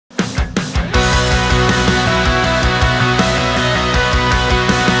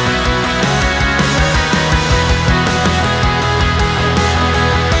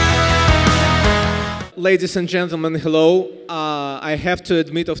Ladies and gentlemen, hello. I have to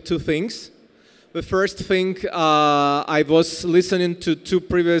admit of two things. The first thing, I was listening to two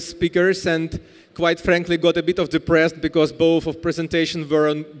previous speakers and quite frankly got a bit of depressed because both of presentations were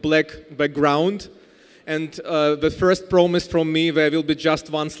on black background. And the first promise from me, there will be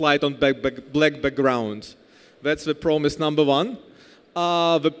just one slide on black background. That's the promise number one.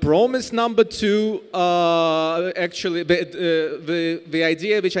 The promise number two, actually, the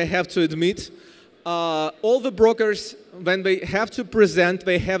idea which I have to admit, all the brokers, when they have to present,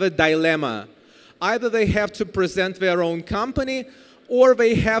 they have a dilemma. Either they have to present their own company or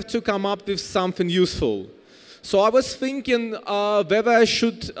they have to come up with something useful. So I was thinking whether I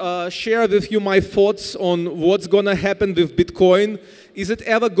should share with you my thoughts on what's going to happen with Bitcoin. Is it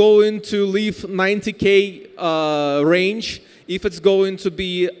ever going to leave 90K range? If it's going to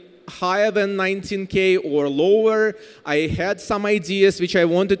be higher than 19K or lower? I had some ideas which I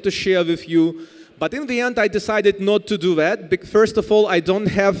wanted to share with you. But in the end, I decided not to do that. First of all, I don't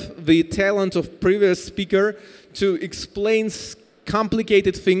have the talent of previous speaker to explain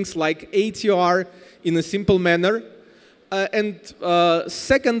complicated things like ATR in a simple manner.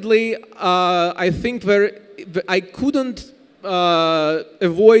 Secondly, I think I couldn't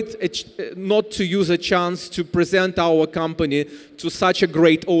avoid not to use a chance to present our company to such a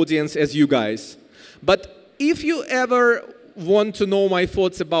great audience as you guys. But if you ever want to know my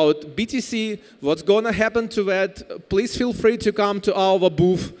thoughts about BTC, what's going to happen to that, please feel free to come to our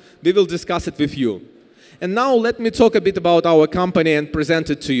booth. We will discuss it with you. And now let me talk a bit about our company and present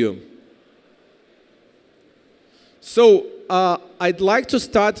it to you. So I'd like to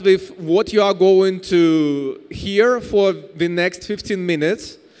start with what you are going to hear for the next 15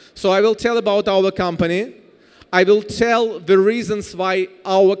 minutes. So I will tell about our company. I will tell the reasons why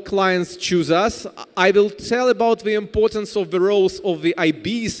our clients choose us. I will tell about the importance of the roles of the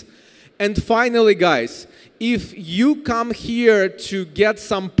IBs. And finally, guys, if you come here to get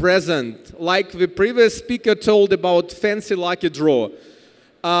some present, like the previous speaker told about fancy lucky draw,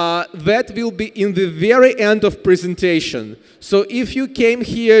 that will be in the very end of presentation. So if you came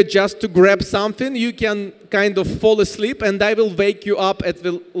here just to grab something, you can kind of fall asleep and I will wake you up at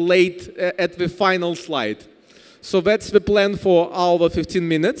the final slide. So that's the plan for our 15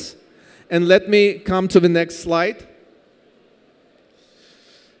 minutes. And let me come to the next slide.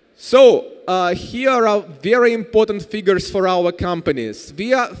 So here are very important figures for our companies.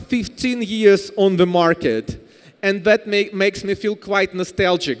 We are 15 years on the market. And that makes me feel quite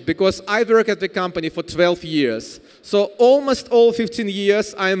nostalgic because I work at the company for 12 years. So almost all 15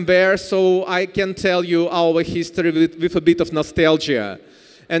 years I'm there, so I can tell you our history with a bit of nostalgia.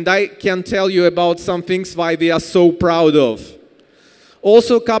 And I can tell you about some things why we are so proud of.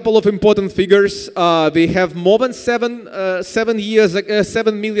 Also, a couple of important figures. We have more than 7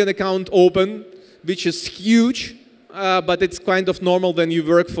 million account open, which is huge, but it's kind of normal when you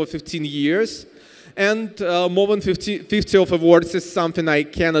work for 15 years. And more than 50 of awards is something I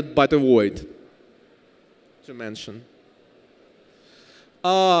cannot but avoid to mention.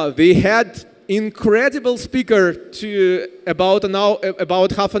 We had incredible speaker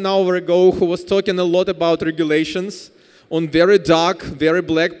about half an hour ago who was talking a lot about regulations on very dark, very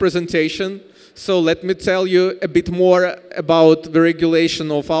black presentation. So let me tell you a bit more about the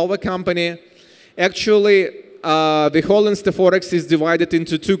regulation of our company. Actually, the whole InstaForex is divided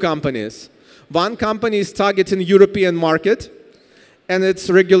into two companies. One company is targeting European market, and it's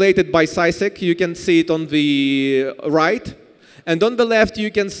regulated by SISEC. You can see it on the right. And on the left, you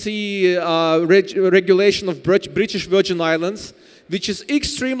can see regulation of British Virgin Islands, which is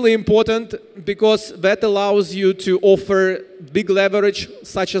extremely important because that allows you to offer big leverage,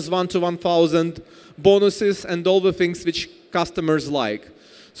 such as 1 to 1,000, bonuses, and all the things which customers like.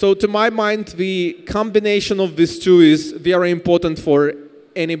 So to my mind, the combination of these two is very important for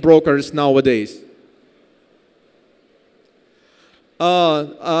any brokers nowadays.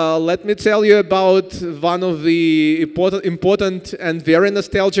 Let me tell you about one of the important and very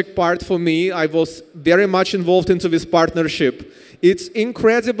nostalgic part for me. I was very much involved into this partnership. It's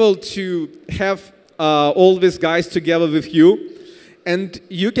incredible to have all these guys together with you. And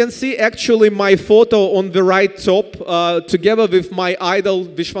you can see actually my photo on the right top together with my idol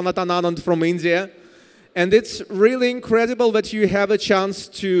Vishwanathan Anand from India. And it's really incredible that you have a chance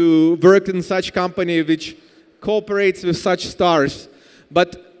to work in such company which cooperates with such stars.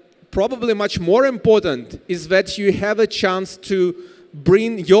 But probably much more important is that you have a chance to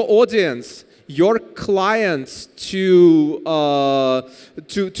bring your audience, your clients to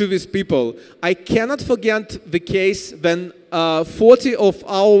these people. I cannot forget the case when 40 of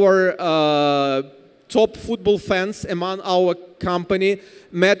our top football fans among our company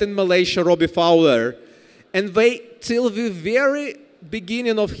met in Malaysia Robbie Fowler. And they, till the very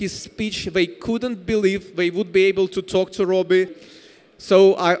beginning of his speech, they couldn't believe they would be able to talk to Robbie.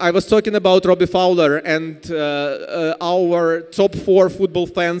 So I was talking about Robbie Fowler and our top 4 football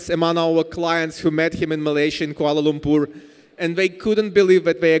fans among our clients who met him in Malaysia, in Kuala Lumpur. And they couldn't believe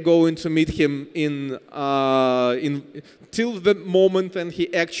that they are going to meet him till the moment when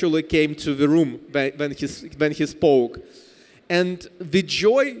he actually came to the room, when he spoke. And the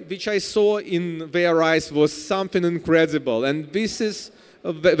joy which I saw in their eyes was something incredible. And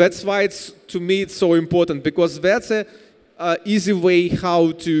that's why to me it's so important, because that's a easy way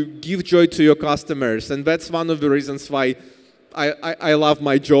how to give joy to your customers. And that's one of the reasons why I love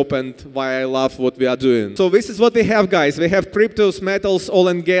my job and why I love what we are doing. So this is what we have, guys. We have cryptos, metals, oil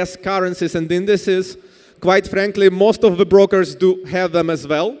and gas, currencies, and indices. Quite frankly, most of the brokers do have them as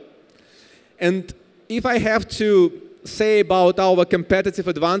well. And if I have to say about our competitive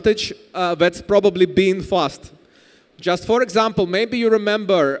advantage, that's probably being fast. Just for example, maybe you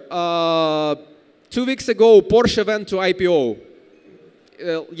remember 2 weeks ago, Porsche went to IPO.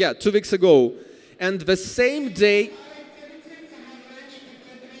 Yeah, 2 weeks ago. And the same day,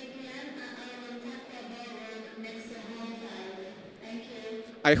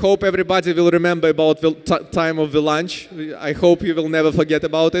 I hope everybody will remember about the time of the lunch. I hope you will never forget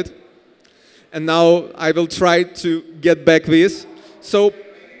about it. And now I will try to get back this. So,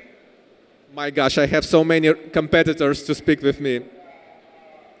 my gosh, I have so many competitors to speak with me.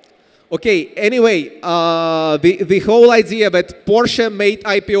 Okay, anyway, the whole idea that Porsche made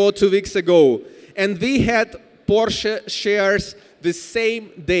IPO 2 weeks ago, and we had Porsche shares the same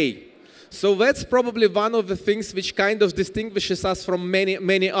day. So that's probably one of the things which kind of distinguishes us from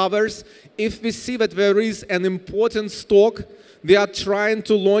many others. If we see that there is an important stock, we are trying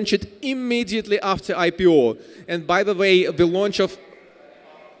to launch it immediately after IPO. And by the way, the launch of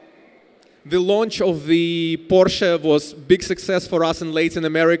the Porsche was a big success for us in Latin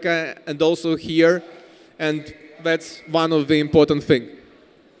America and also here. And that's one of the important things.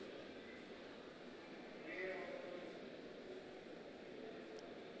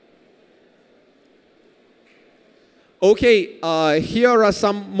 Okay, here are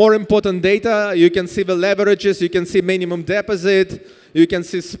some more important data. You can see the leverages, you can see minimum deposit, you can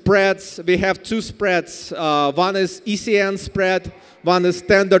see spreads. We have 2 spreads. One is ECN spread, one is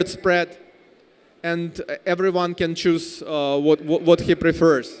standard spread, and everyone can choose what he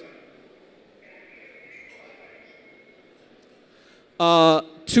prefers.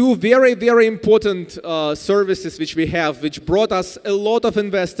 2 very important services which we have, which brought us a lot of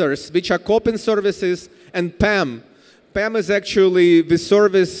investors, which are coping services and PAM. PAM is actually the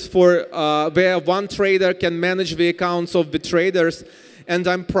service for where one trader can manage the accounts of the traders. And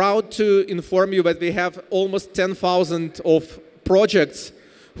I'm proud to inform you that we have almost 10,000 of projects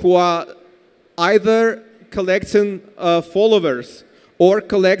who are either collecting followers or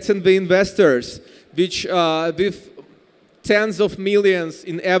collecting the investors, which with tens of millions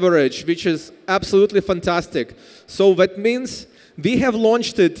in average, which is absolutely fantastic. So that means we have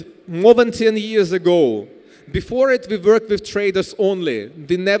launched it more than 10 years ago. Before it, we worked with traders only.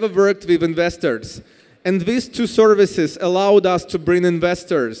 We never worked with investors. And these 2 services allowed us to bring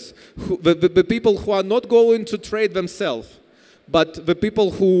investors, the people who are not going to trade themselves, but the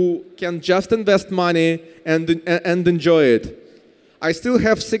people who can just invest money and enjoy it. I still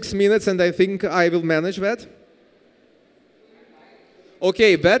have 6 minutes, and I think I will manage that.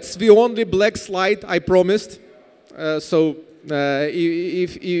 Okay, that's the only black slide I promised. That's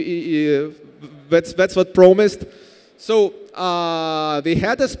what promised. So we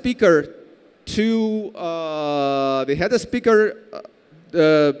had a speaker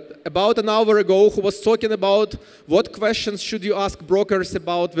about an hour ago who was talking about what questions should you ask brokers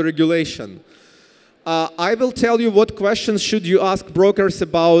about the regulation. I will tell you what questions should you ask brokers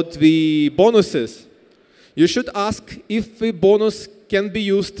about the bonuses. You should ask if the bonus can be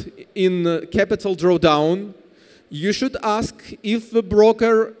used in capital drawdown. You should ask if the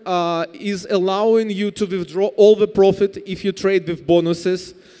broker is allowing you to withdraw all the profit if you trade with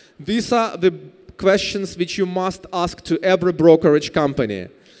bonuses. These are the questions which you must ask to every brokerage company.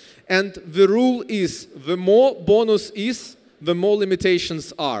 And the rule is, the more bonus is, the more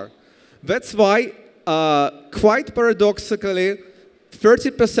limitations are. That's why, quite paradoxically,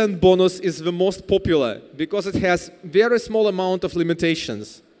 30% bonus is the most popular, because it has very small amount of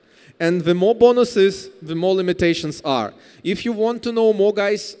limitations. And the more bonuses, the more limitations are. If you want to know more,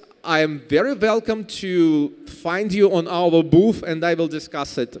 guys, I am very welcome to find you on our booth, and I will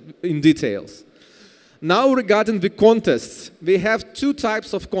discuss it in details. Now, regarding the contests, we have 2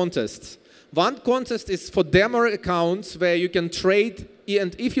 types of contests. One contest is for demo accounts where you can trade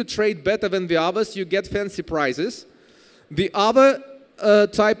and if you trade better than the others, you get fancy prizes. The other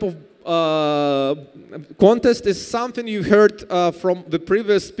type of contest is something you heard from the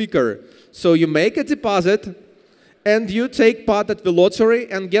previous speaker. So you make a deposit and you take part at the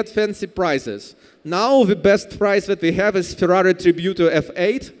lottery and get fancy prizes. Now the best prize that we have is Ferrari Tributo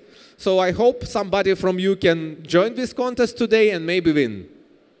F8. So I hope somebody from you can join this contest today and maybe win.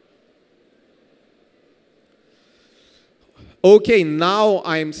 Okay, now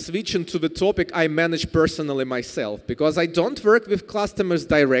I'm switching to the topic I manage personally myself, because I don't work with customers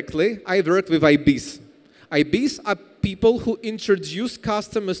directly, I work with IBs. IBs are people who introduce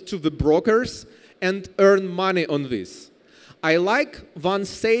customers to the brokers and earn money on this. I like one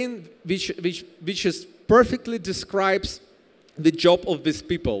saying which perfectly describes the job of these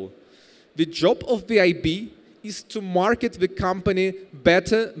people. The job of the IB is to market the company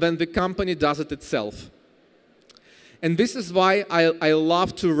better than the company does it itself. And this is why I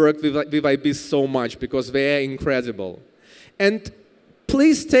love to work with IBs so much, because they are incredible. And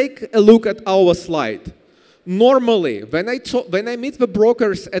please take a look at our slide. Normally, when I meet the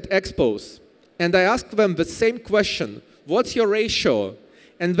brokers at expos, and I ask them the same question, what's your ratio?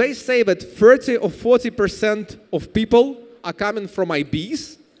 And they say that 30 or 40% of people are coming from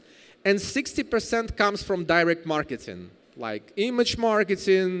IBs, and 60% comes from direct marketing, like image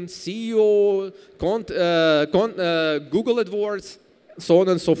marketing, SEO, Google AdWords, so on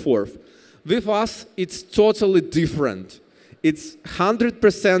and so forth. With us, it's totally different. It's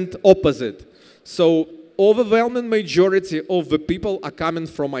 100% opposite. So overwhelming majority of the people are coming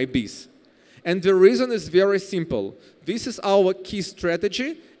from IBs. And the reason is very simple. This is our key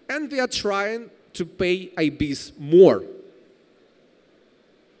strategy, and we are trying to pay IBs more.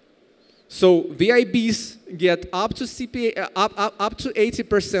 So VIBs get up to CPA, up to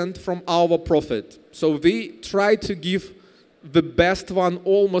 80% from our profit. So we try to give the best one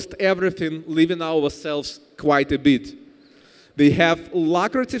almost everything, leaving ourselves quite a bit. We have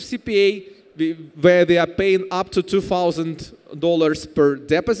lucrative CPA where they are paying up to $2,000 per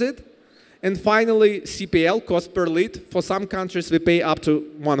deposit. And finally, CPL, cost per lead. For some countries, we pay up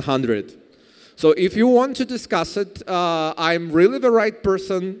to 100. So if you want to discuss it, I'm really the right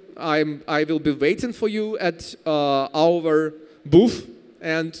person. I will be waiting for you at our booth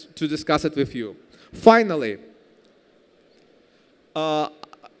and to discuss it with you. Finally, I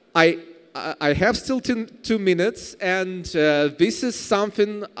have still 2 minutes, and this is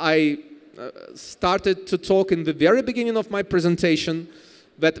something I started to talk in the very beginning of my presentation,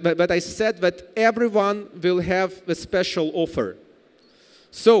 that I said that everyone will have a special offer.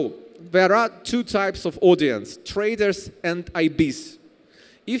 So there are 2 types of audience, traders and IBs.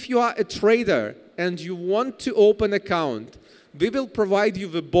 If you are a trader and you want to open an account, we will provide you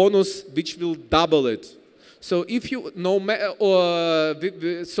the bonus which will double it. So if you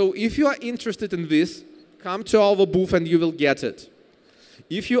if you are interested in this, come to our booth and you will get it.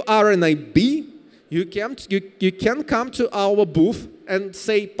 If you are an IB, you can come to our booth and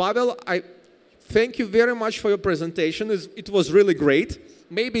say, Pavel, I thank you very much for your presentation. It was really great.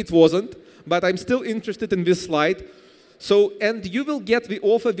 Maybe it wasn't, but I'm still interested in this slide. So, and you will get the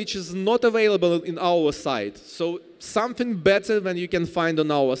offer which is not available in our site. So something better than you can find on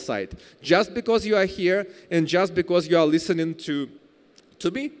our site. Just because you are here and just because you are listening to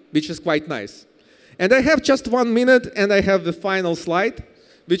me, which is quite nice. And I have just 1 minute and I have the final slide,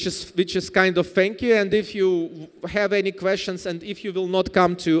 which is kind of thank you. And if you have any questions and if you will not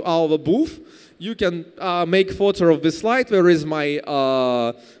come to our booth, you can make photo of this slide. Where is my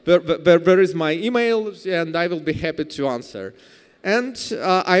email, and I will be happy to answer. And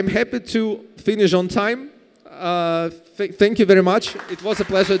I'm happy to finish on time. Thank you very much. It was a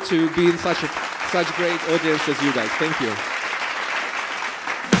pleasure to be in such great audience as you guys. Thank you.